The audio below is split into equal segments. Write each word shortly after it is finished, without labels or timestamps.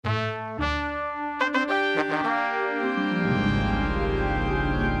You're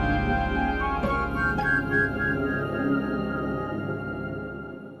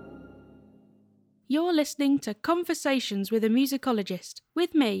listening to Conversations with a Musicologist,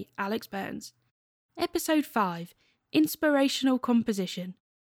 with me, Alex Burns. Episode 5, Inspirational Composition.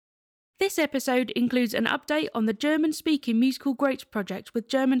 This episode includes an update on the German-speaking Musical Greats project with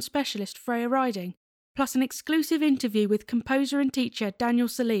German specialist Freya Riding, plus an exclusive interview with composer and teacher Daniel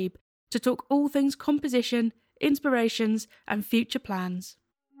Saleeb to talk all things composition, inspirations and future plans.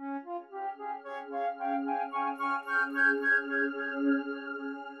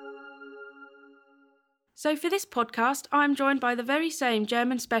 So for this podcast, I'm joined by the very same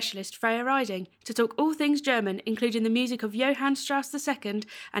German specialist Freya Riding to talk all things German, including the music of Johann Strauss II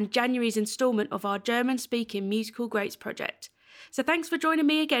and January's instalment of our German-speaking Musical Greats project. So thanks for joining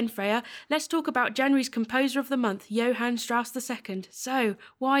me again, Freya. Let's talk about January's Composer of the Month, Johann Strauss II. So,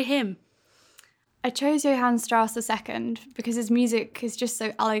 why him? I chose Johann Strauss II because his music is just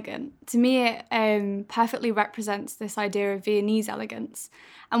so elegant. To me, it perfectly represents this idea of Viennese elegance.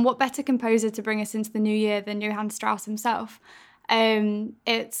 And what better composer to bring us into the new year than Johann Strauss himself?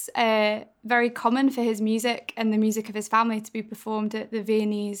 It's very common for his music and the music of his family to be performed at the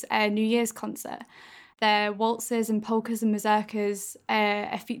Viennese New Year's concert. Their waltzes and polkas and mazurkas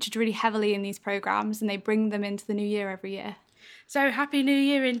are featured really heavily in these programmes, and they bring them into the new year every year. So Happy New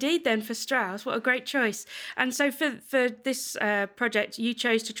Year indeed then for Strauss. What a great choice. And so for this project, you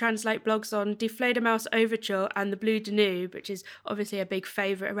chose to translate blogs on Die Fledermaus Overture and the Blue Danube, which is obviously a big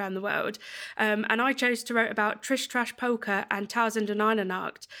favourite around the world. And I chose to write about Trish Trash Polka and Tausend und eine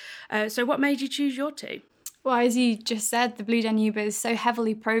Nacht. So what made you choose your two? Well, as you just said, the Blue Danube is so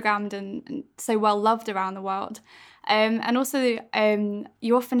heavily programmed and so well loved around the world. And also,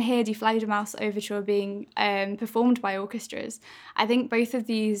 you often hear Die Fledermaus Overture being performed by orchestras. I think both of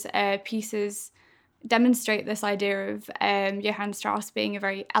these pieces demonstrate this idea of Johann Strauss being a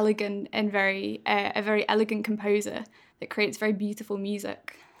very elegant and a very elegant composer that creates very beautiful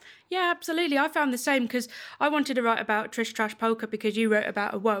music. Yeah, absolutely. I found the same because I wanted to write about Trish Trash Polka because you wrote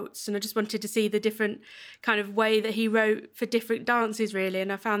about a waltz, and I just wanted to see the different kind of way that he wrote for different dances, really,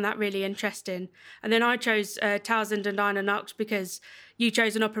 and I found that really interesting. And then I chose Tausend und eine Nacht because you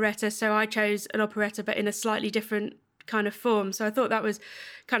chose an operetta, so I chose an operetta but in a slightly different kind of form. So I thought that was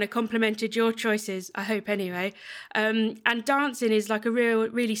kind of complemented your choices, I hope anyway. And dancing is like a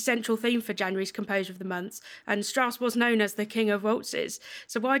really central theme for January's Composer of the Month. And Strauss was known as the king of waltzes.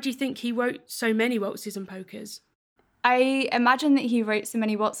 So why do you think he wrote so many waltzes and polkas? I imagine that he wrote so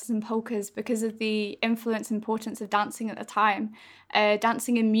many waltzes and polkas because of the influence and importance of dancing at the time.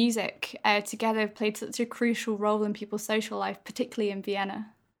 Dancing and music together played such a crucial role in people's social life, particularly in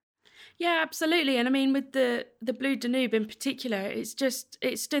Vienna. Yeah, absolutely. And I mean, with the Blue Danube in particular, it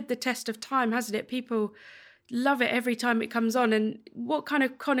stood the test of time, hasn't it? People love it every time it comes on. And what kind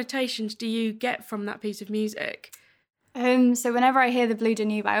of connotations do you get from that piece of music? So whenever I hear the Blue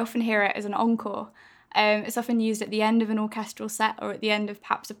Danube, I often hear it as an encore. It's often used at the end of an orchestral set or at the end of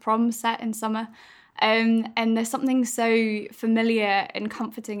perhaps a prom set in summer. And there's something so familiar and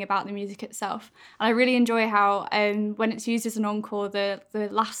comforting about the music itself. And I really enjoy how when it's used as an encore, the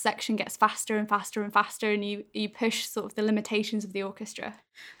last section gets faster and faster and faster, and you push sort of the limitations of the orchestra.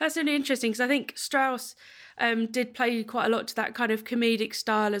 That's really interesting because I think Strauss did play quite a lot to that kind of comedic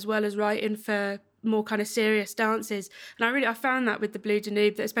style as well as writing for more kind of serious dances. And I found that with the Blue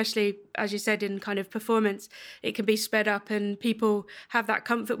Danube, that especially, as you said, in kind of performance, it can be sped up and people have that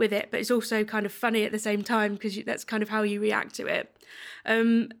comfort with it, but it's also kind of funny at the same time because that's kind of how you react to it.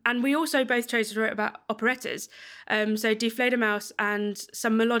 And we also both chose to write about operettas. So Die Fledermaus and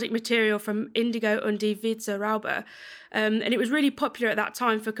some melodic material from Indigo und die Weiße Raube. And it was really popular at that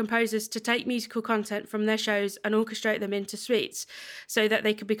time for composers to take musical content from their shows and orchestrate them into suites so that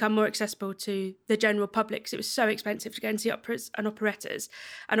they could become more accessible to the general public, because it was so expensive to go and see operas and operettas.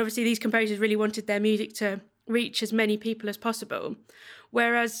 And obviously these composers really wanted their music to reach as many people as possible.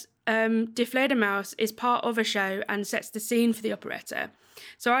 Whereas Die Fledermaus is part of a show and sets the scene for the operetta.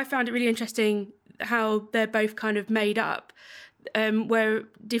 So I found it really interesting how they're both kind of made up, where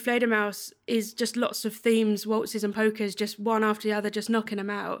Die Fledermaus is just lots of themes, waltzes and polkas, just one after the other, just knocking them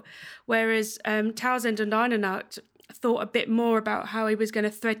out. Whereas Tausend und eine Nacht thought a bit more about how he was going to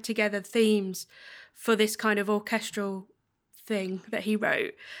thread together themes for this kind of orchestral thing that he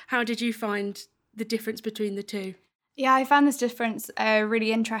wrote. How did you find the difference between the two? Yeah, I found this difference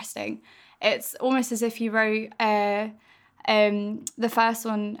really interesting. It's almost as if he wrote the first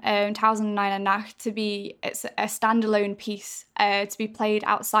one, Tausend und eine Nacht, it's a standalone piece to be played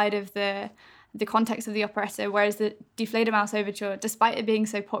outside of the context of the operetta, whereas the Die Fledermaus Overture, despite it being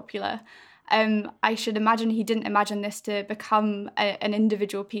so popular, I should imagine he didn't imagine this to become an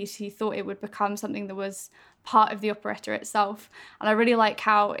individual piece. He thought it would become something that was part of the operetta itself. And I really like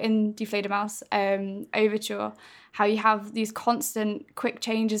how in Die Fledermaus overture, how you have these constant quick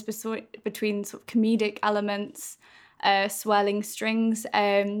changes between sort of comedic elements, swirling strings,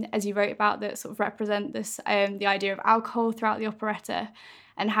 as you wrote about, that sort of represent this the idea of alcohol throughout the operetta,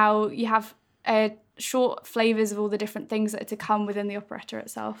 and how you have short flavours of all the different things that are to come within the operetta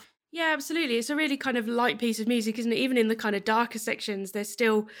itself. Yeah, absolutely. It's a really kind of light piece of music, isn't it? Even in the kind of darker sections, there's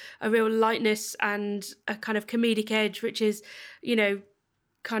still a real lightness and a kind of comedic edge, which is, you know,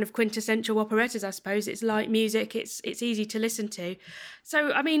 kind of quintessential operettas, I suppose. It's light music, it's easy to listen to.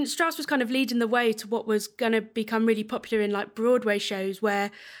 So, I mean, Strauss was kind of leading the way to what was going to become really popular in like Broadway shows, where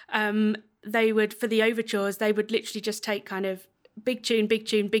they would, for the overtures, they would literally just take kind of big tune, big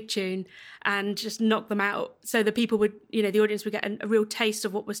tune, big tune, and just knock them out. So the people would, you know, the audience would get a real taste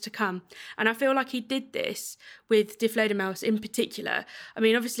of what was to come. And I feel like he did this with Die Fledermaus in particular. I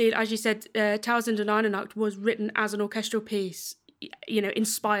mean, obviously, as you said, Tausend und eine Nacht was written as an orchestral piece, you know,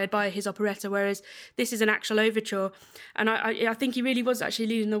 inspired by his operetta, whereas this is an actual overture. And I think he really was actually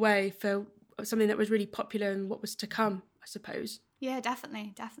leading the way for something that was really popular and what was to come, I suppose. Yeah,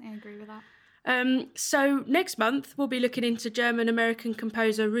 definitely agree with that. So next month we'll be looking into German-American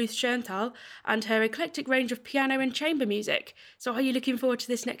composer Ruth Schoenthal and her eclectic range of piano and chamber music. So are you looking forward to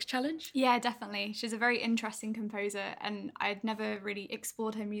this next challenge? Yeah, definitely. She's a very interesting composer, and I'd never really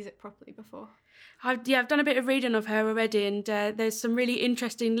explored her music properly before. I've done a bit of reading of her already, and there's some really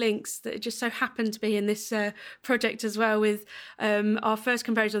interesting links that just so happen to be in this project as well, with our first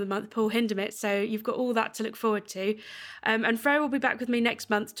composer of the month, Paul Hindemith. So you've got all that to look forward to. And Freya will be back with me next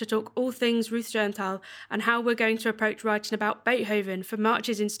month to talk all things Ruth Schoenthal and how we're going to approach writing about Beethoven for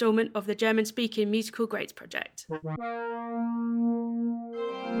March's instalment of the German-speaking Musical Greats project.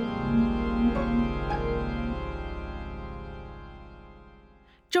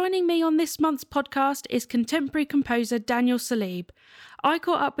 Joining me on this month's podcast is contemporary composer Daniel Saleeb. I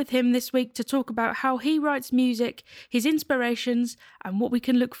caught up with him this week to talk about how he writes music, his inspirations, and what we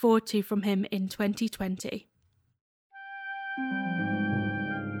can look forward to from him in 2020.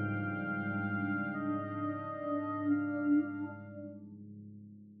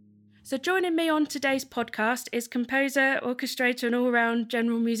 So joining me on today's podcast is composer, orchestrator and all-round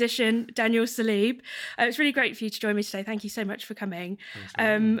general musician Daniel Saleeb. It's really great for you to join me today. Thank you so much for coming.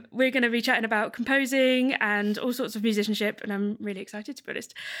 We're going to be chatting about composing and all sorts of musicianship, and I'm really excited, to be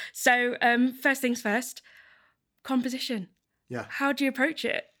honest. So first things first, composition. Yeah. How do you approach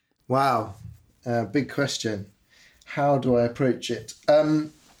it? Wow. Big question. How do I approach it?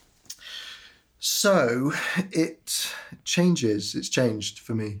 So it changes. It's changed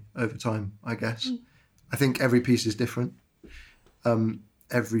for me over time, I guess. I think every piece is different.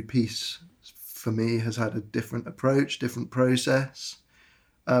 Every piece for me has had a different approach, different process.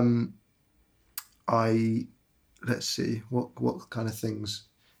 Let's see, what kind of things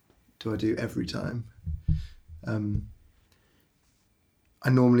do I do every time? I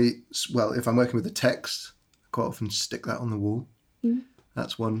normally, if I'm working with a text, I quite often stick that on the wall.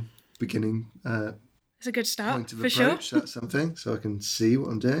 That's one beginning it's a good start, point of for approach. Sure. That's something, so I can see what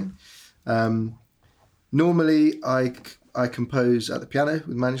I'm doing. Normally, I compose at the piano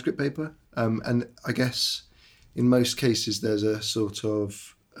with manuscript paper, and I guess in most cases there's a sort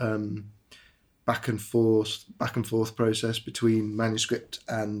of back and forth process between manuscript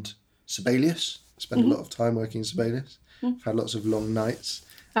and Sibelius. I spend a lot of time working in Sibelius. I've had lots of long nights.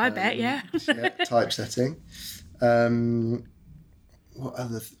 I bet, yeah. Typesetting. What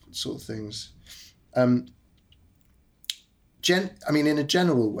other sort of things? In a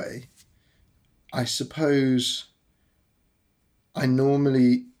general way, I suppose I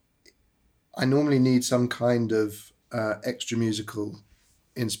normally need some kind of extra musical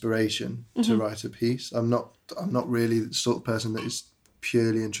inspiration to write a piece. I'm not really the sort of person that is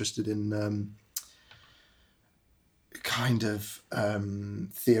purely interested in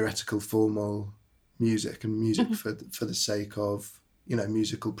theoretical, formal music and music for the sake of,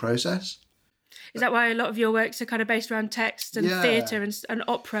 musical process. Is that why a lot of your works are kind of based around text and theatre and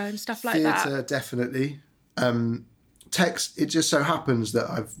opera and stuff like that? Theatre, definitely. Text, it just so happens that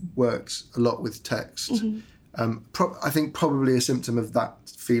I've worked a lot with text. I think probably a symptom of that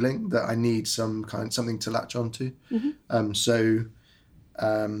feeling that I need something to latch onto. So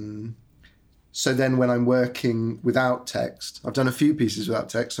then when I'm working without text, I've done a few pieces without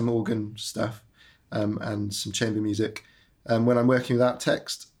text, some organ stuff and some chamber music. When I'm working without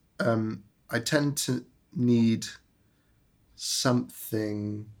text, I tend to need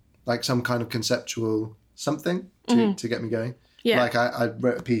something, like some kind of conceptual something to get me going. Yeah. Like I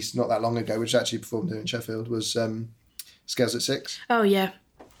wrote a piece not that long ago, which actually performed here in Sheffield, was Scales at 6. Oh, yeah.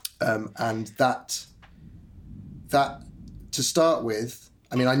 And that to start with,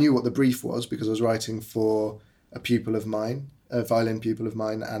 I mean, I knew what the brief was because I was writing for a pupil of mine, a violin pupil of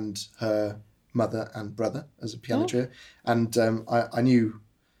mine, and her mother and brother as a piano trio. And I knew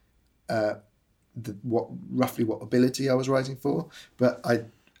roughly what ability I was writing for, but I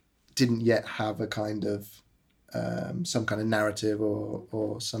didn't yet have a kind of some kind of narrative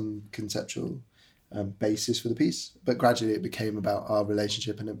or some conceptual basis for the piece. But gradually it became about our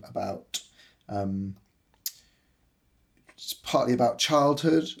relationship and about it's partly about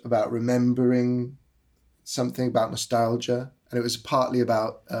childhood, about remembering something, about nostalgia, and it was partly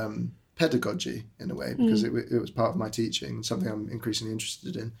about pedagogy in a way, because it was part of my teaching, something I'm increasingly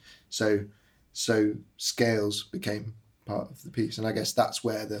interested in. So scales became part of the piece, and I guess that's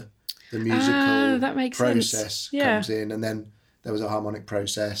where the musical that makes process sense. comes in, and then there was a harmonic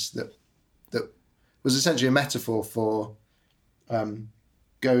process that was essentially a metaphor for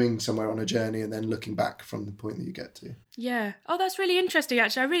going somewhere on a journey and then looking back from the point that you get to. Yeah. Oh, that's really interesting,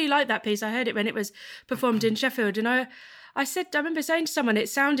 actually. I really like that piece. I heard it when it was performed in Sheffield, and I remember saying to someone it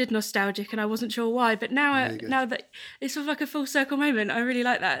sounded nostalgic and I wasn't sure why, but now that it's sort of like a full circle moment, I really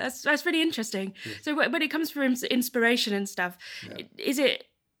like that. That's really interesting. Yeah. So when it comes from inspiration and stuff, is it,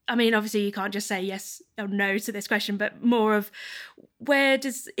 I mean, obviously you can't just say yes or no to this question, but more of where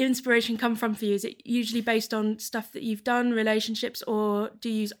does inspiration come from for you? Is it usually based on stuff that you've done, relationships, or do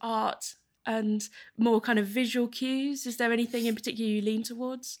you use art and more kind of visual cues? Is there anything in particular you lean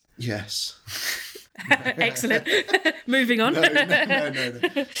towards? Yes. Excellent. Moving on. No.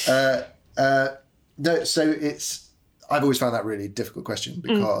 No, so I've always found that really difficult question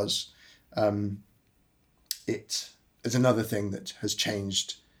because it's another thing that has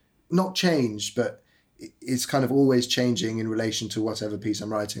changed. Not changed, but it's kind of always changing in relation to whatever piece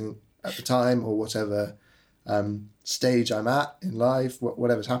I'm writing at the time or whatever stage I'm at in life,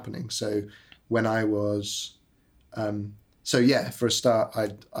 whatever's happening. So when I was... for a start,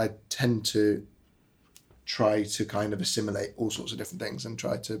 I tend to try to kind of assimilate all sorts of different things and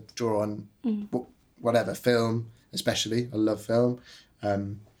try to draw on whatever, film especially. I love film.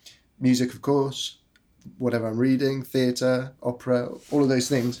 Music, of course. Whatever I'm reading, theatre, opera, all of those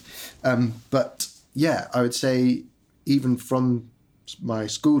things. But yeah, I would say even from my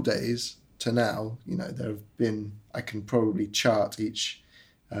school days to now, there have been, I can probably chart each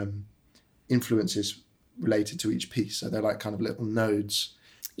influences related to each piece. So they're like kind of little nodes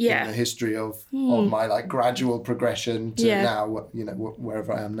in the history of my like gradual progression to now,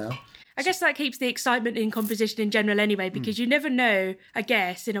 wherever I am now. I guess that keeps the excitement in composition in general anyway, because you never know, I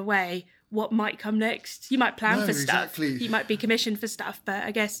guess, in a way, what might come next. You might plan for stuff. You might be commissioned for stuff, but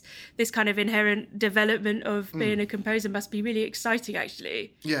I guess this kind of inherent development of being a composer must be really exciting,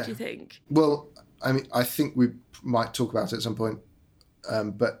 actually. Yeah. Do you think? Well, I mean, I think we might talk about it at some point,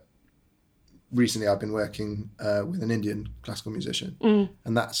 but recently I've been working with an Indian classical musician,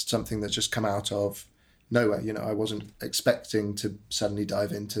 and that's something that's just come out of nowhere. I wasn't expecting to suddenly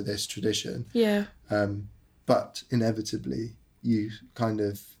dive into this tradition. Yeah. But inevitably, you kind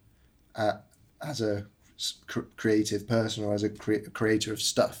of, as a creative person or as a creator of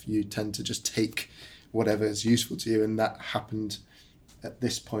stuff, you tend to just take whatever is useful to you, and that happened at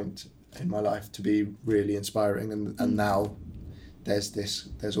this point in my life to be really inspiring. And now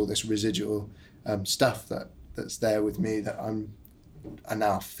there's all this residual stuff that's there with me that I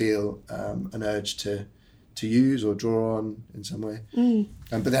now feel an urge to use or draw on in some way.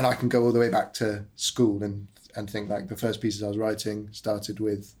 But then I can go all the way back to school and think like the first pieces I was writing started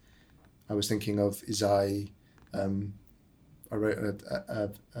with, I was thinking of Isai. I wrote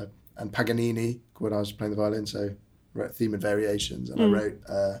and Paganini when I was playing the violin, so I wrote theme and variations, and I wrote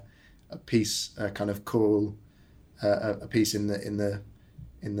a piece, a kind of choral, a piece in the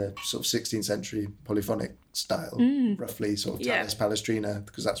sort of 16th century polyphonic style, roughly sort of Tallis Palestrina,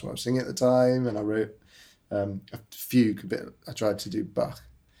 because that's what I was singing at the time, and I wrote a fugue, a bit. I tried to do Bach,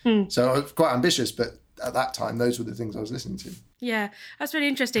 so I was quite ambitious, but at that time those were the things I was listening to. Yeah, that's really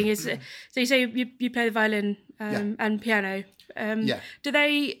interesting. So you say you play the violin and piano. Do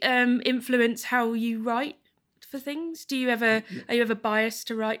they influence how you write for things? Are you ever biased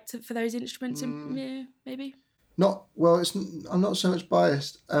to write for those instruments? Maybe. Not well. I'm not so much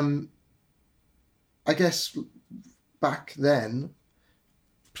biased. I guess back then,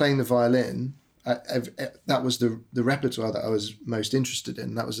 playing the violin, that was the repertoire that I was most interested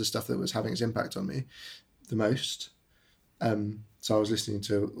in. That was the stuff that was having its impact on me the most. So I was listening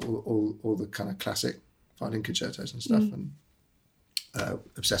to all the kind of classic violin concertos and stuff, and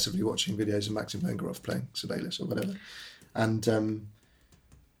obsessively watching videos of Maxim Vengerov playing Sibelius or whatever. And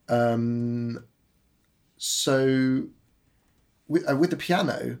so with the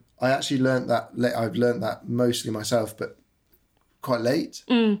piano, I actually learnt that. I've learnt that mostly myself, but quite late.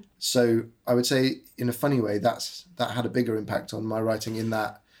 So I would say, in a funny way, that had a bigger impact on my writing. In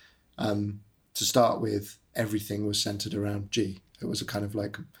that, to start with, everything was centered around G. It was a kind of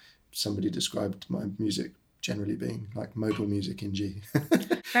like, somebody described my music generally being like modal music in G.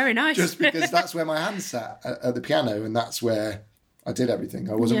 Very nice. Just because that's where my hands sat at the piano, and that's where I did everything.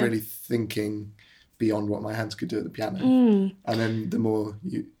 I wasn't really thinking beyond what my hands could do at the piano. And then the more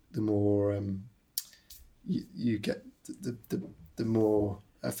you get, the more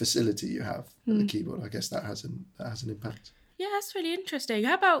facility you have at the keyboard. I guess that has an impact. Yeah, that's really interesting.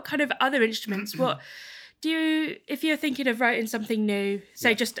 How about kind of other instruments? What do you, if you're thinking of writing something new,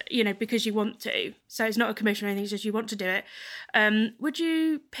 say just, because you want to, so it's not a commission or anything, it's just you want to do it, would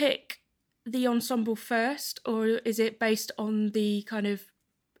you pick the ensemble first, or is it based on the kind of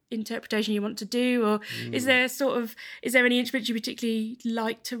interpretation you want to do, or is there any instruments you particularly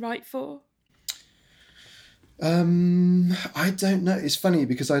like to write for? I don't know. It's funny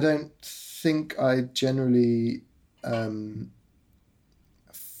because I don't think I generally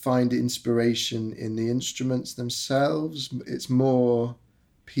find inspiration in the instruments themselves. It's more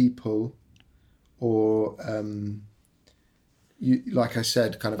people, or like I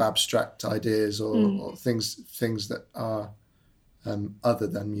said, kind of abstract ideas, or things that are other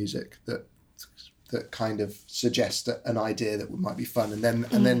than music that kind of suggest an idea that might be fun, and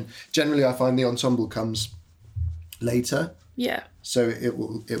then generally I find the ensemble comes later. Yeah. So it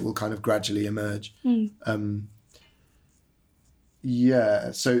will kind of gradually emerge. So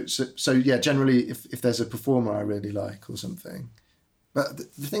yeah, generally if there's a performer I really like or something. But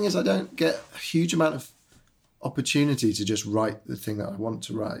the thing is, I don't get a huge amount of opportunity to just write the thing that I want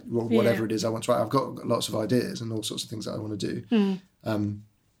to write, or whatever it is I want to write. I've got lots of ideas and all sorts of things that I want to do.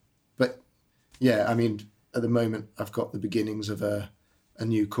 But yeah, I mean, at the moment I've got the beginnings of a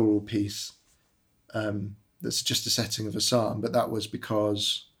new choral piece that's just a setting of a psalm, but that was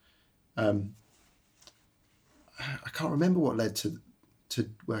because I can't remember what led to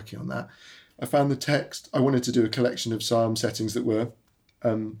working on that. I found the text. I wanted to do a collection of psalm settings that were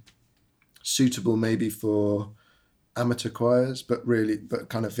suitable maybe for amateur choirs, but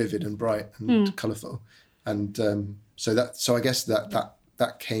kind of vivid and bright and colourful. And so I guess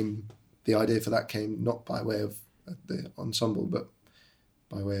that came, the idea for that came not by way of the ensemble, but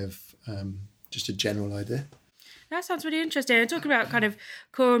by way of just a general idea. That sounds really interesting. And talking about kind of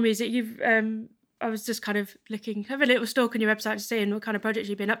choral music, you've I was just kind of have a little stalk on your website to see what kind of projects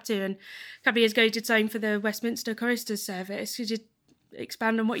you've been up to. And a couple of years ago, you did something for the Westminster Choristers Service. Could you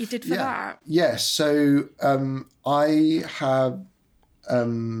expand on what you did for that? Yes. So I have.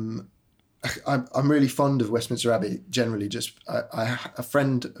 I'm really fond of Westminster Abbey generally. Just a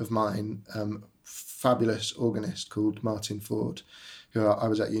friend of mine, fabulous organist called Martin Ford, who I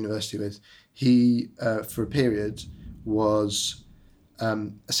was at university with. He for a period was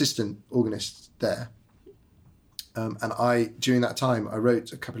assistant organist there, and during that time I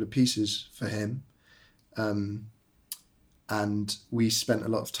wrote a couple of pieces for him, and we spent a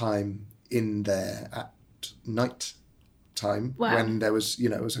lot of time in there at night time. Wow. When there was,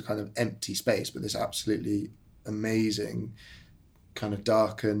 it was a kind of empty space, but this absolutely amazing kind of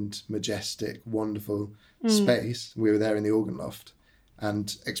darkened, majestic, wonderful space. We were there in the organ loft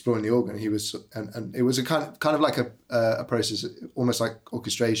and exploring the organ. He was, and it was a kind of like a process, almost like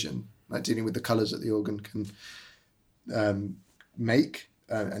orchestration, like dealing with the colours that the organ can make,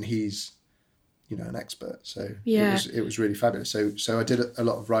 and he's, an expert. So it was really fabulous. So I did a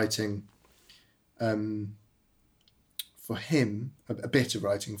lot of writing for him, a bit of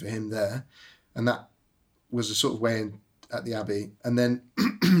writing for him there, and that was a sort of way in at the Abbey. And then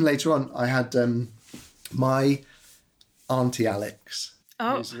later on, I had my Auntie Alex.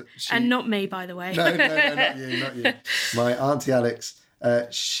 Oh, and not me, by the way. No, not you. My Auntie Alex,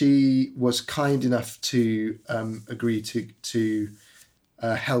 she was kind enough to agree to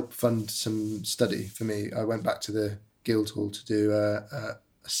help fund some study for me. I went back to the Guildhall to do a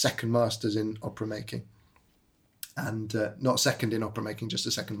second master's in opera making. And not second in opera making, just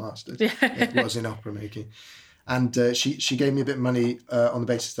a second master's. It was in opera making. And she gave me a bit of money on the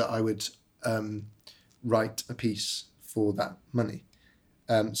basis that I would write a piece for that money.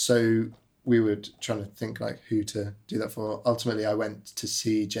 So we were trying to think like who to do that for. Ultimately, I went to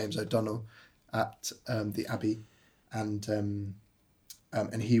see James O'Donnell at the Abbey, and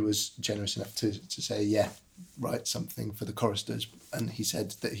he was generous enough to say, write something for the choristers. And he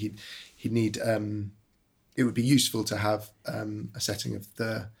said that he'd need, it would be useful to have a setting of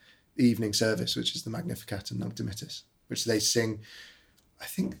the evening service, which is the Magnificat and Nunc Dimittis, which they sing. I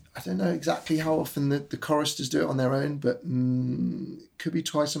don't know exactly how often the choristers do it on their own, but it could be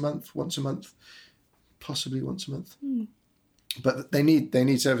twice a month, once a month, possibly once a month. But they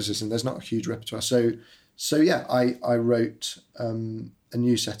need services, and there's not a huge repertoire. So yeah, I wrote a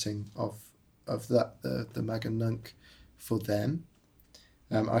new setting of that the Mag and Nunc for them.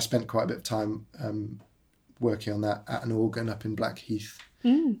 I spent quite a bit of time working on that at an organ up in Blackheath.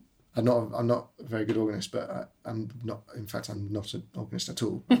 I'm not a very good organist, but I'm not an organist at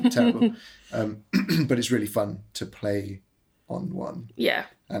all. I'm terrible. But it's really fun to play on one. Yeah.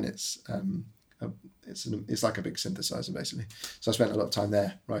 And it's like a big synthesizer basically. So I spent a lot of time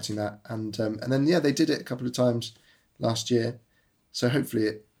there writing that, and then they did it a couple of times last year. So hopefully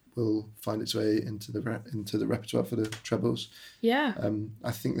it will find its way into the repertoire for the trebles. Yeah.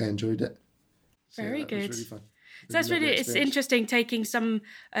 I think they enjoyed it. So Very good. It was really fun. So that's really, it's interesting taking some,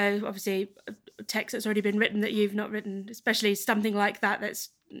 obviously, text that's already been written that you've not written, especially something like that that's,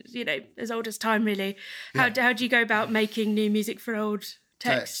 as old as time, really. How do you go about making new music for old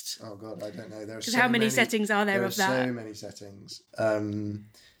text? Oh, God, I don't know. Because how many settings are there of that? There are so many settings. And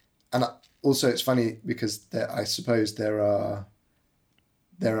also it's funny because I suppose there are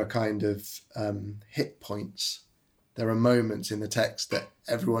kind of hit points. There are moments in the text that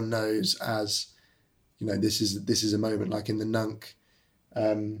everyone knows as, this is a moment, like in the Nunc,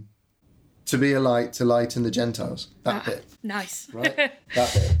 to be a light to lighten the Gentiles. That bit. Nice. Right?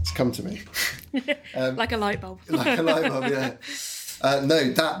 That bit. It's come to me. Like a light bulb. Like a light bulb, yeah.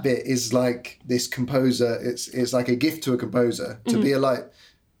 No, that bit is like this composer. It's like a gift to a composer to be a light.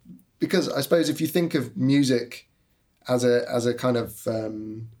 Because I suppose if you think of music as a kind of...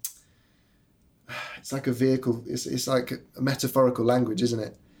 it's like a vehicle. It's like a metaphorical language, isn't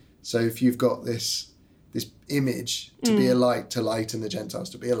it? So if you've got this image to be a light to lighten the Gentiles,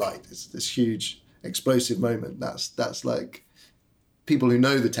 to be a light, it's this huge explosive moment. That's like people who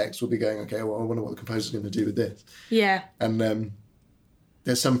know the text will be going, okay, well, I wonder what the composer's going to do with this. Yeah. And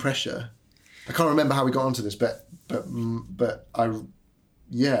there's some pressure. I can't remember how we got onto this, but I'm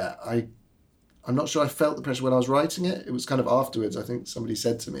not sure I felt the pressure when I was writing it. It was kind of afterwards. I think somebody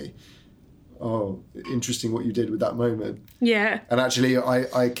said to me, "Oh, interesting what you did with that moment." Yeah. And actually,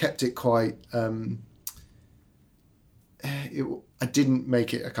 I kept it quite. I didn't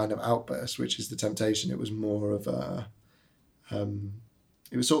make it a kind of outburst, which is the temptation. It was more of a.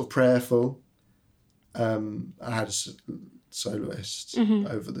 It was sort of prayerful. I had a soloist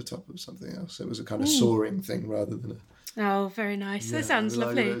over the top of something else. It was a kind of soaring thing rather than a. Oh, very nice. That sounds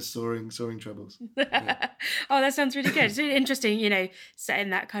lovely. Like soaring trebles. Yeah. Oh, that sounds really good. It's really interesting,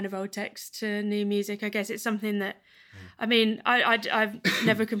 setting that kind of old text to new music. I guess it's something that, I mean, I've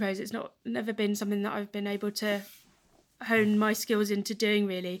never composed. It's never been something that I've been able to hone my skills into doing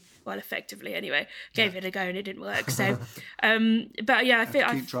really well, effectively anyway. Gave it a go and it didn't work. So, but yeah,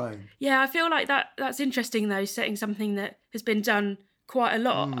 keep trying. Yeah, I feel like that's interesting though, setting something that has been done quite a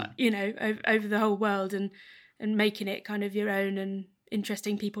lot, over the whole world and making it kind of your own and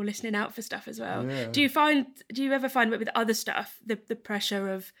interesting people listening out for stuff as well. Yeah. Do you ever find with other stuff, the pressure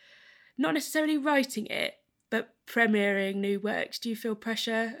of not necessarily writing it, but premiering new works? Do you feel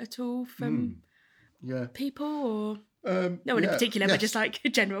pressure at all from people or no one in particular, but just like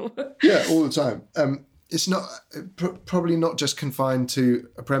general? Yeah, all the time. It's not probably not just confined to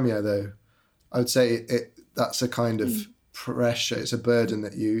a premiere though. I would say that's a kind of pressure. It's a burden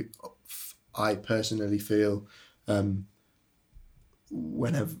that I personally feel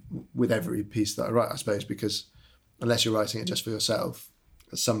whenever with every piece that I write, I suppose, because unless you're writing it just for yourself,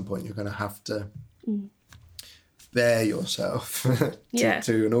 at some point you're going to have to bare yourself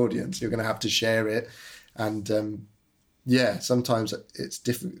to an audience. You're going to have to share it, and sometimes it's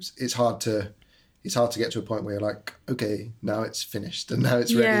different. It's hard to get to a point where you're like, okay, now it's finished and now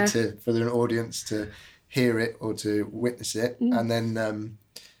it's ready for an audience to hear it or to witness it, and then.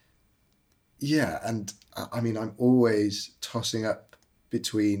 And I mean, I'm always tossing up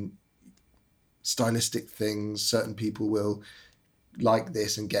between stylistic things. Certain people will like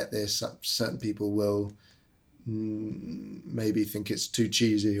this and get this. Certain people will maybe think it's too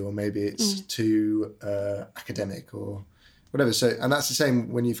cheesy, or maybe it's too academic or whatever. So, and that's the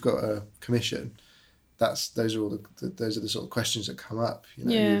same when you've got a commission. Those are the sort of questions that come up. Who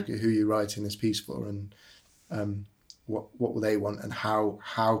are you writing this piece for, and what will they want, and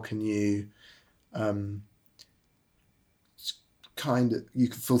how can you you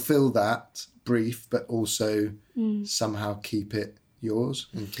can fulfill that brief, but also somehow keep it yours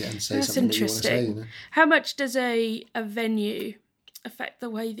and say That's something that you want to say. How much does a venue affect the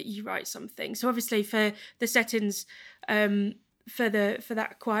way that you write something? So obviously for the settings for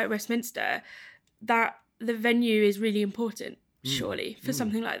that Quiet Westminster, that the venue is really important, surely, for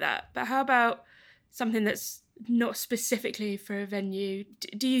something like that. But how about something that's not specifically for a venue?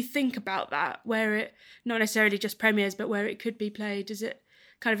 Do you think about that, where it, not necessarily just premieres, but where it could be played? Is it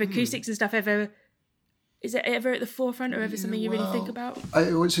kind of acoustics and stuff is it ever at the forefront, or ever something you really think about?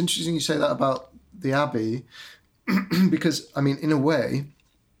 It's interesting you say that about the Abbey, because, I mean, in a way,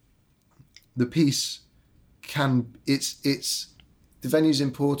 the piece the venue's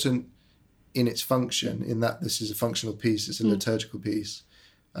important in its function, in that this is a functional piece, it's a liturgical piece.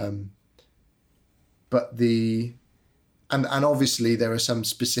 But and obviously there are some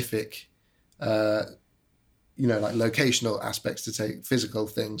specific, like locational aspects to take, physical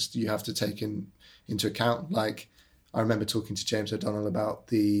things you have to take into account. Like, I remember talking to James O'Donnell about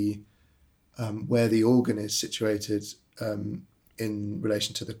the where the organ is situated in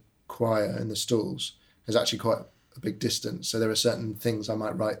relation to the choir and the stalls is actually quite a big distance. So there are certain things I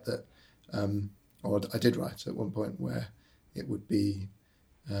might write that, or I did write at one point, where it would be,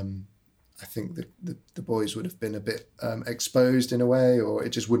 I think the boys would have been a bit exposed in a way, or it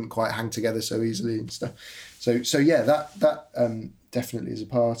just wouldn't quite hang together so easily and stuff. So yeah, that definitely is a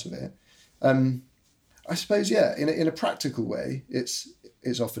part of it. I suppose, yeah, in a practical way, it's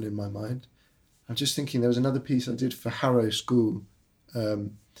often in my mind. I'm just thinking there was another piece I did for Harrow School,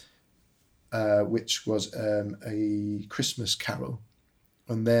 which was a Christmas carol,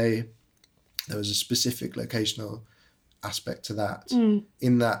 and there was a specific locational aspect to that.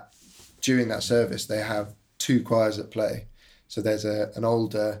 In that, during that service, they have two choirs at play. So there's an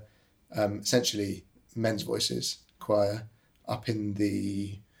older, essentially men's voices choir up in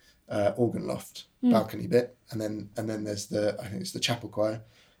the organ loft balcony bit, and then there's I think it's the chapel choir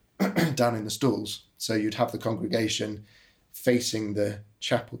down in the stalls. So you'd have the congregation facing the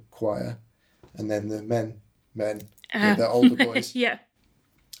chapel choir, and then the men, the older boys,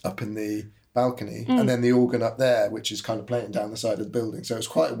 up in the balcony, and then the organ up there, which is kind of playing down the side of the building. So it's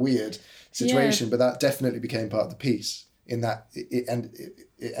quite a weird situation, but that definitely became part of the piece, in that it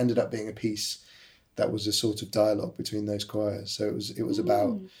ended up being a piece that was a sort of dialogue between those choirs. So it was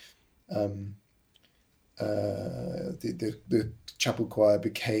about the chapel choir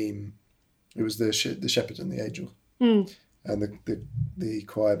became, it was the shepherd and the angel, and the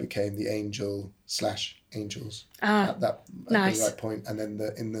choir became the angel/angels at that right point. And then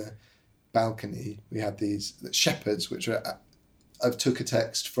in the balcony we had these shepherds, which were, I took a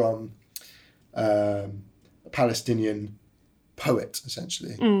text from a Palestinian poet,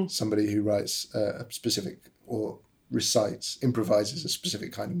 essentially, somebody who writes a specific, or improvises a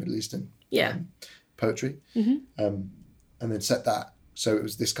specific kind of Middle Eastern poetry, and then set that. So it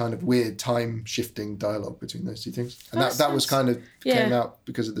was this kind of weird time-shifting dialogue between those two things. And that was kind of came out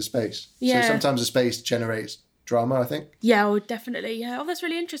because of the space. So sometimes the space generates drama, I think. Yeah, oh, definitely. Yeah. Oh, that's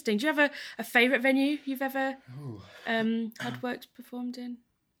really interesting. Do you have a favourite venue you've ever had works performed in,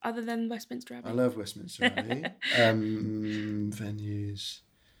 other than Westminster Abbey? I love Westminster Abbey. Venues.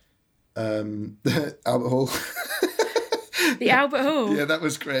 The Albert Hall. The Albert Hall? Yeah, that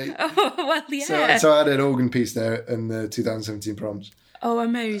was great. Oh, well, yeah. So I had an organ piece there in the 2017 proms. Oh,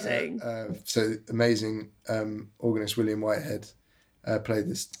 amazing. So amazing organist William Whitehead played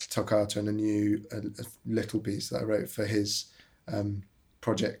this toccata and a little piece that I wrote for his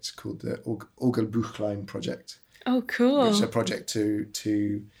project called the Orgelbuchlein project. Oh, cool. Which is a project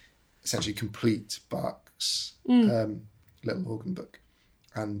to essentially complete Bach's little organ book.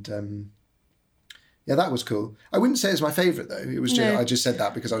 And yeah, that was cool. I wouldn't say it's my favourite, though. It was just, I just said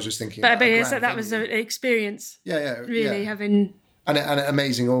that because I was just thinking. But that was an experience. Yeah, really having and an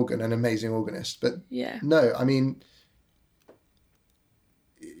amazing organ, an amazing organist. But no, I mean,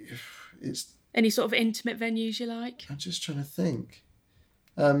 it's any sort of intimate venues you like. I'm just trying to think.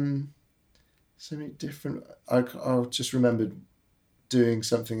 So many different. I just remembered doing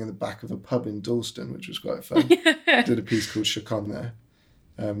something in the back of a pub in Dalston, which was quite fun. Did a piece called Chacon there.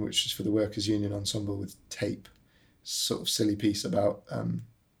 Which is for the Workers' Union Ensemble with tape, sort of silly piece about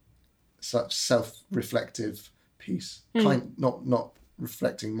self-reflective piece, not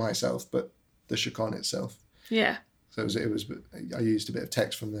reflecting myself, but the Chacon itself. Yeah. So it was. I used a bit of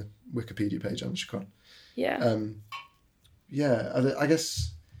text from the Wikipedia page on Chacon. Yeah. I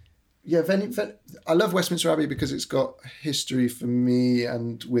guess. Yeah, I love Westminster Abbey because it's got history for me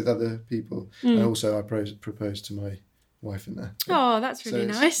and with other people, and also I proposed to my wife in there. Oh, that's really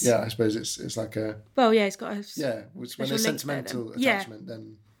nice. Yeah, I suppose it's like a. Well, yeah, it's got a. Yeah, when there's sentimental attachment,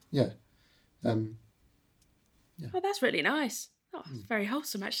 then yeah. Oh, that's really nice. Oh, it's very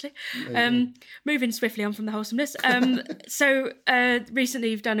wholesome, actually. Yeah. Moving swiftly on from the wholesomeness. So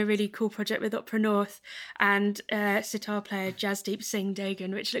recently you've done a really cool project with Opera North and sitar player Jasdeep Singh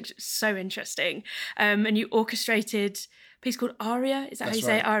Dagan, which looks so interesting. And you orchestrated a piece called Aria. Is that how you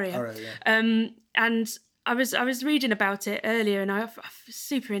say it? Aria? Aria, yeah. And I was reading about it earlier, and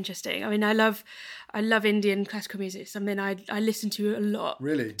super interesting. I mean, I love Indian classical music. Something I listen to a lot,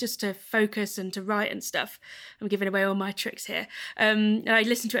 Really, just to focus and to write and stuff. I'm giving away all my tricks here. And I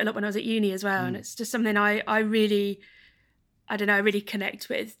listened to it a lot when I was at uni as well, and it's just something I really connect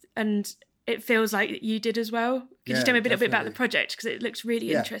with, and it feels like you did as well. Could you tell me a little bit about the project, because it looks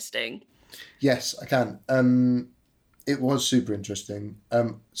really interesting? Yes, I can. It was super interesting.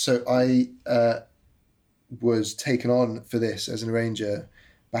 So I was taken on for this as an arranger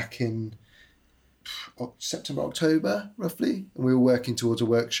back in September, October, roughly. And we were working towards a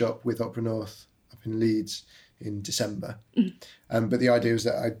workshop with Opera North up in Leeds in December. But the idea was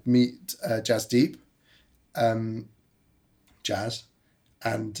that I'd meet Jasdeep, Jazz,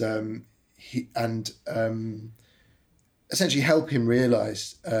 and essentially help him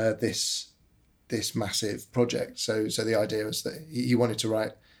realise this massive project. So the idea was that he wanted to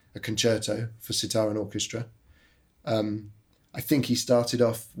write a concerto for sitar and orchestra. I think he started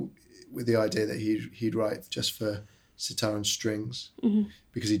off with the idea that he'd write just for sitar and strings,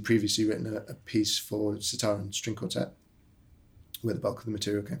 because he'd previously written a piece for sitar and string quartet, where the bulk of the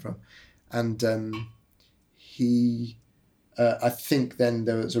material came from. And I think then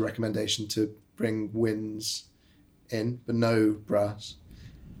there was a recommendation to bring winds in, but no brass.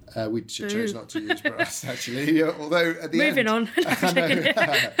 We chose not to use brass, actually. Although at the Moving on. no,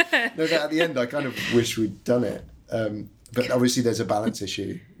 but at the end, I kind of wish we'd done it. But obviously, there's a balance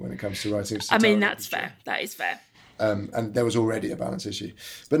issue when it comes to writing. I mean, that's fair. That is fair. And there was already a balance issue.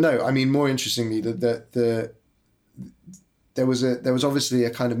 But no, I mean, more interestingly, there was obviously a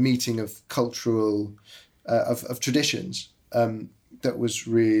kind of meeting of cultural of traditions that was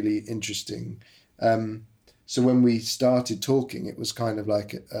really interesting. So when we started talking, it was kind of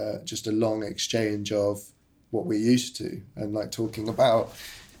like just a long exchange of what we're used to, and like talking about.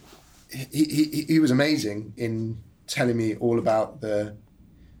 He was amazing in telling me all about the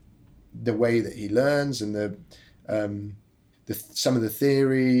way that he learns, and some of the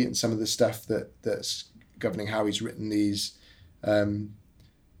theory and some of the stuff that's governing how he's written this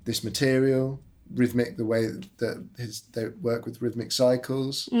material, rhythmic, the way that they work with rhythmic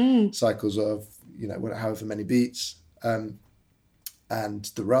cycles of however many beats, and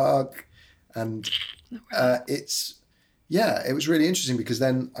the rag, and it was really interesting, because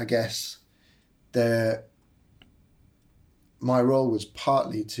then I guess my role was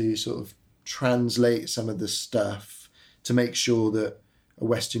partly to sort of translate some of the stuff to make sure that a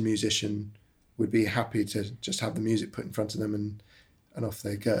Western musician would be happy to just have the music put in front of them and off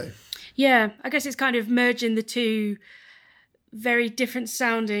they go. Yeah, I guess it's kind of merging the two very different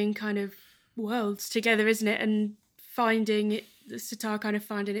sounding kind of worlds together, isn't it? And finding the sitar kind of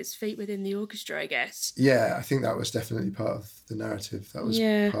finding its feet within the orchestra, I guess. Yeah, I think that was definitely part of the narrative. That was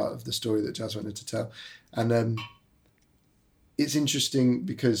part of the story that Jazz wanted to tell. And it's interesting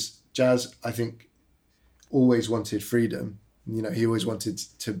because Jazz, I think, always wanted freedom. He always wanted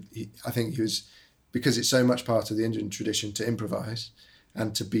to, because it's so much part of the Indian tradition to improvise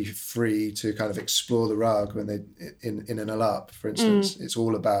and to be free to kind of explore the rag when they, in an alap, for instance. It's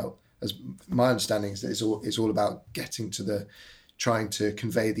all about, as my understanding is, that it's all about getting to trying to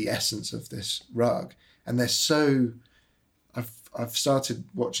convey the essence of this rag. And they're so, I've started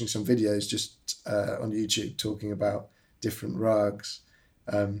watching some videos just on YouTube talking about different rags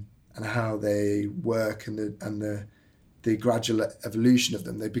and how they work, and the gradual evolution of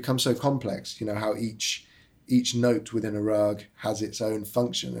them. They become so complex, how each note within a rag has its own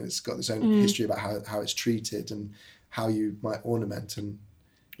function, and it's got its own history about how it's treated and how you might ornament. And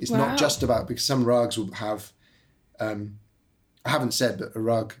it's not just about, because some rags will have, I haven't said, but a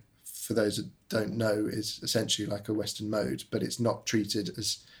rag, for those that don't know, is essentially like a Western mode, but it's not treated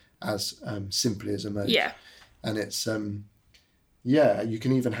as simply as a mode. Yeah. And it's, you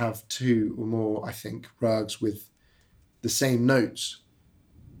can even have two or more, I think, rags with the same notes,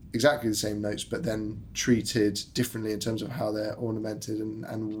 exactly the same notes, but then treated differently in terms of how they're ornamented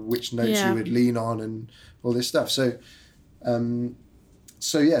and which notes you would lean on and all this stuff. So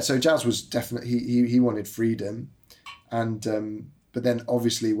Jazz was definitely, he wanted freedom, and but then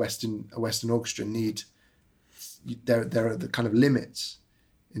obviously a Western orchestra there are the kind of limits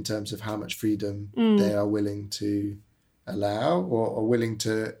in terms of how much freedom they are willing to allow or willing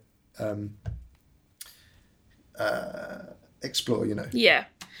to explore, Yeah.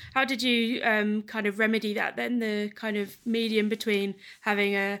 How did you kind of remedy that then, the kind of medium between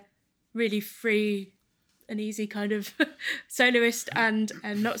having a really free and easy kind of soloist and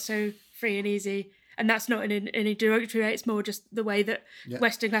not so free and easy? And that's not in any derogatory way, it's more just the way that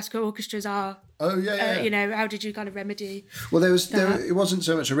Western classical orchestras are. Oh, yeah. You know, how did you kind of remedy? Well, it wasn't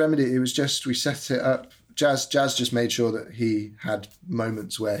so much a remedy, it was just we set it up. Jazz just made sure that he had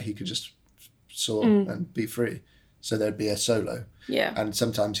moments where he could just soar and be free. So there'd be a solo. Yeah. And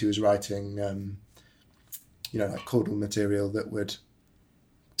sometimes he was writing, like chordal material that would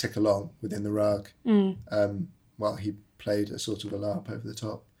tick along within the rag while he played a sort of a larp over the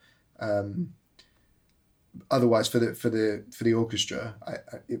top. Otherwise, for the orchestra,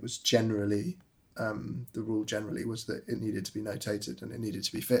 it was generally the rule generally was that it needed to be notated and it needed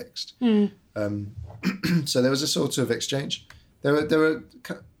to be fixed. So there was a sort of exchange.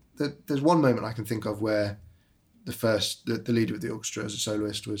 There's one moment I can think of where the leader of the orchestra as a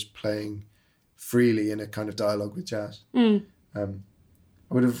soloist was playing freely in a kind of dialogue with jazz. I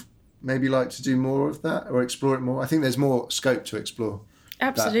would have maybe liked to do more of that or explore it more. I think there's more scope to explore.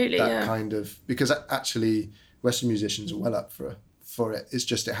 Absolutely, that kind of, because actually Western musicians are well up for it. It's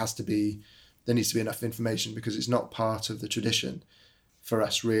just there needs to be enough information because it's not part of the tradition for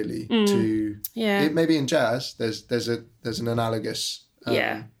us really to. Yeah. Maybe in jazz there's an analogous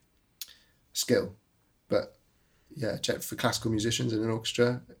skill, but for classical musicians in an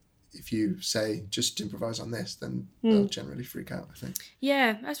orchestra, if you say just improvise on this, then they'll generally freak out, I think.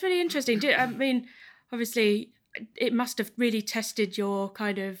 Yeah, that's really interesting. I mean, obviously, it must have really tested your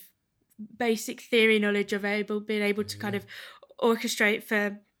kind of basic theory knowledge of being able to kind of orchestrate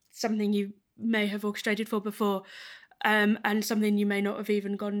for something you may have orchestrated for before, and something you may not have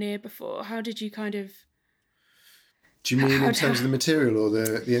even gone near before. How did you kind of... Do you mean in terms of the material or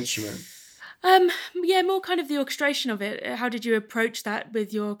the instrument? More kind of the orchestration of it. How did you approach that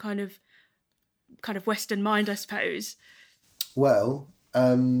with your kind of Western mind, I suppose? Well,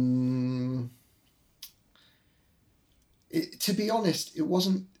 to be honest,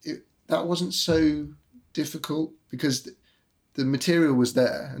 that wasn't so difficult because the material was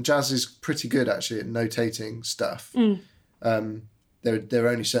there, and jazz is pretty good actually at notating stuff. There are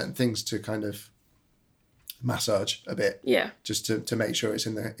only certain things to kind of massage a bit, just to make sure it's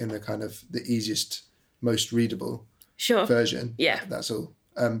in the kind of the easiest, most readable version. Yeah, that's all.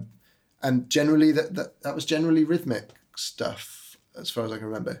 And generally that was generally rhythmic stuff, as far as I can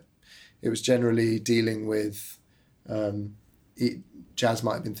remember. It was generally dealing with. Jazz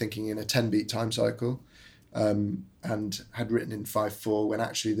might have been thinking in a 10-beat time cycle, and had written in 5/4, when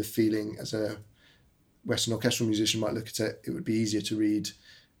actually the feeling as a Western orchestral musician might look at it, it would be easier to read.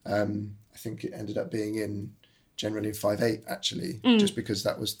 I think it ended up being generally in 5/8 actually, just because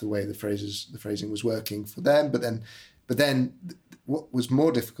that was the way the phrasing was working for them. But then what was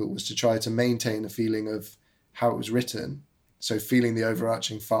more difficult was to try to maintain a feeling of how it was written. So feeling the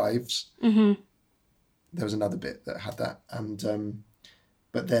overarching fives. There was another bit that had that, and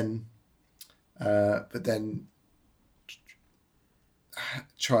but then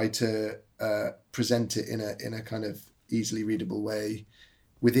try to present it in a kind of easily readable way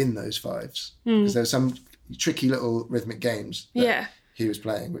within those fives, because there were some tricky little rhythmic games that he was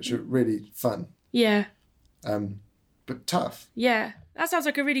playing, which were really fun. But tough. Yeah, that sounds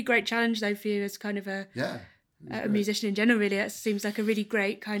like a really great challenge though for you as kind of a musician in general. Really, it seems like a really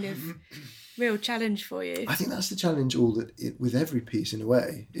great kind of real challenge for you. I think that's the challenge with every piece in a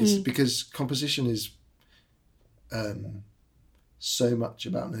way, is because composition is so much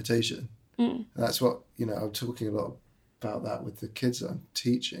about notation. And that's what, I'm talking a lot about that with the kids that I'm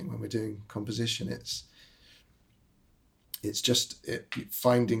teaching when we're doing composition. It's just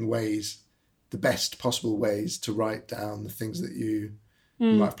finding ways, the best possible ways to write down the things that you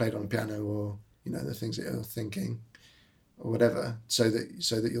might have played on a piano, or the things that you're thinking or whatever, so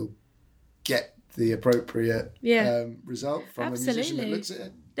that you'll get the appropriate result from a musician that looks at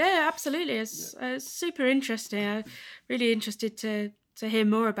it. Yeah, absolutely. It's super interesting. I'm really interested to hear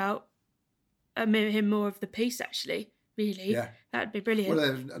more about hear more of the piece actually. Really, that'd be brilliant. Well,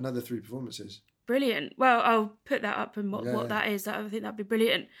 there's another 3 performances. Brilliant. Well, I'll put that up and what that is. I think that'd be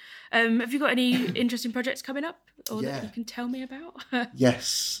brilliant. Have you got any interesting projects coming up, or that you can tell me about?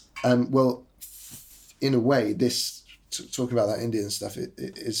 Yes. Well, in a way, this talking about that Indian stuff, it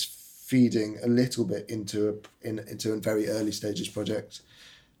is feeding a little bit into a very early stages project.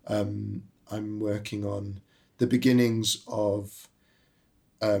 I'm working on the beginnings of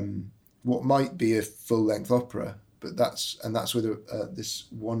what might be a full-length opera, but that's with this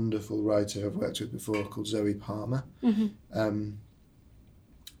wonderful writer I've worked with before called Zoe Palmer.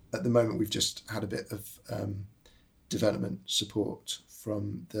 At the moment, we've just had a bit of development support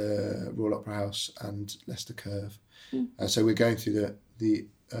from the Royal Opera House and Leicester Curve. So we're going through the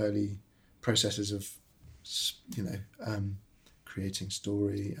early processes of, creating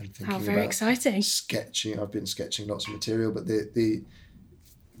story and thinking about exciting. sketching. I've been sketching lots of material, but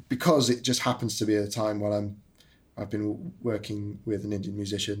because it just happens to be a time while I've been working with an Indian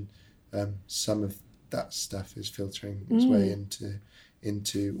musician, some of that stuff is filtering its way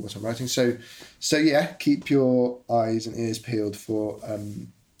into what I'm writing. So yeah, keep your eyes and ears peeled for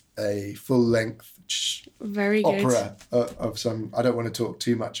a full length opera of some. I don't want to talk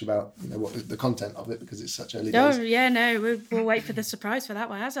too much about what the content of it, because it's such early days. Oh yeah, no, we'll wait for the surprise for that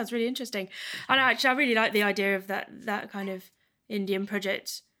one. That sounds really interesting. And actually, I really like the idea of that kind of Indian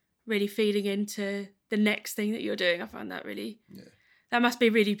project really feeding into the next thing that you're doing. I find that really. Yeah. That must be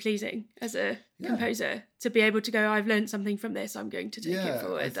really pleasing as a composer to be able to go, I've learned something from this, I'm going to take it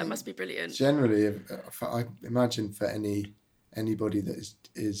forward. That must be brilliant. Generally, I imagine for anybody that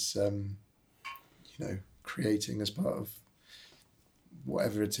is creating as part of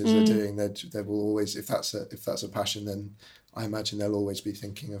whatever it is they're doing, they will always, if that's a passion, then I imagine they'll always be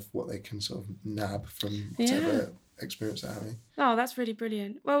thinking of what they can sort of nab from whatever experience they're having. Oh, that's really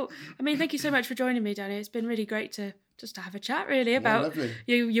brilliant. Well, I mean, thank you so much for joining me, Danny. It's been really great to have a chat really about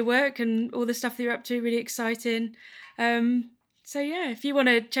your work and all the stuff that you're up to. Really exciting. So yeah, if you want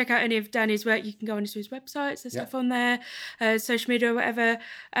to check out any of Danny's work, you can go onto his websites. There's stuff on there, social media or whatever.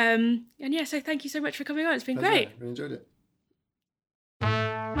 And yeah, so thank you so much for coming on. It's been great. Really enjoyed it.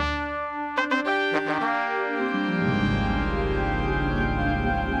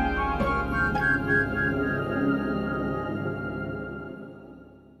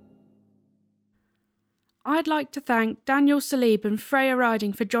 I'd like to thank Daniel Saleeb and Freya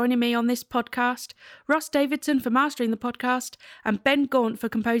Riding for joining me on this podcast, Ross Davidson for mastering the podcast, and Ben Gaunt for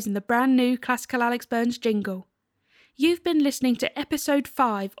composing the brand new Classical Alex Burns jingle. You've been listening to episode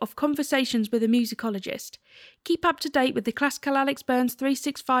 5 of Conversations with a Musicologist. Keep up to date with the Classical Alex Burns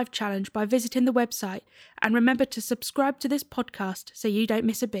 365 challenge by visiting the website, and remember to subscribe to this podcast so you don't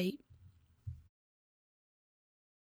miss a beat.